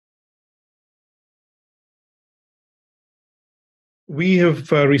We have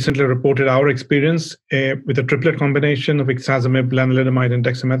recently reported our experience with a triplet combination of Ixazomib, Lenalidomide, and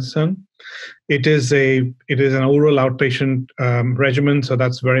Dexamethasone. It is an oral outpatient regimen, so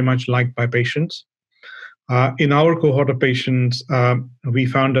that's very much liked by patients. In our cohort of patients, we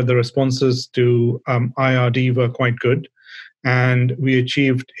found that the responses to IRD were quite good, and we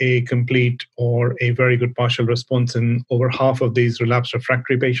achieved a complete or a very good partial response in over half of these relapsed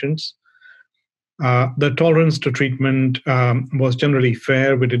refractory patients. The tolerance to treatment was generally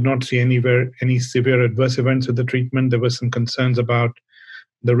fair. We did not see any severe adverse events with the treatment. There were some concerns about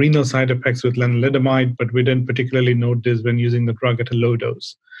the renal side effects with lenalidomide, but we didn't particularly note this when using the drug at a low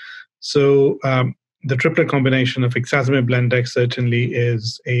dose. So the triplet combination of Ixazomib Lendex certainly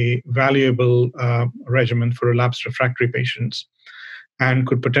is a valuable regimen for relapsed refractory patients and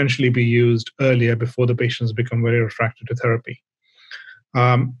could potentially be used earlier before the patients become very refractory to therapy.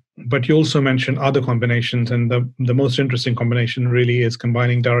 But you also mentioned other combinations, and the most interesting combination really is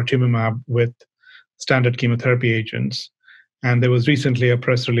combining Daratumumab with standard chemotherapy agents. And there was recently a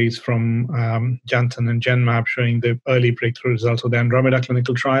press release from Janssen and Genmab showing the early breakthrough results of the ANDROMEDA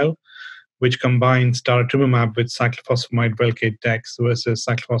clinical trial, which combines Daratumumab with Cyclophosphamide Velcade Dex versus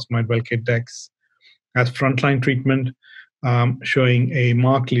Cyclophosphamide Velcade Dex as frontline treatment, showing a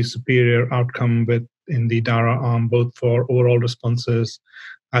markedly superior outcome in the Dara arm, both for overall responses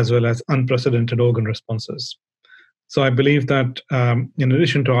as well as unprecedented organ responses. So I believe that in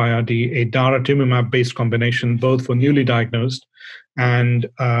addition to IRD, a Daratumumab-based combination, both for newly diagnosed and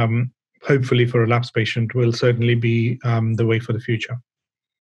hopefully for a relapsed patient, will certainly be the way for the future.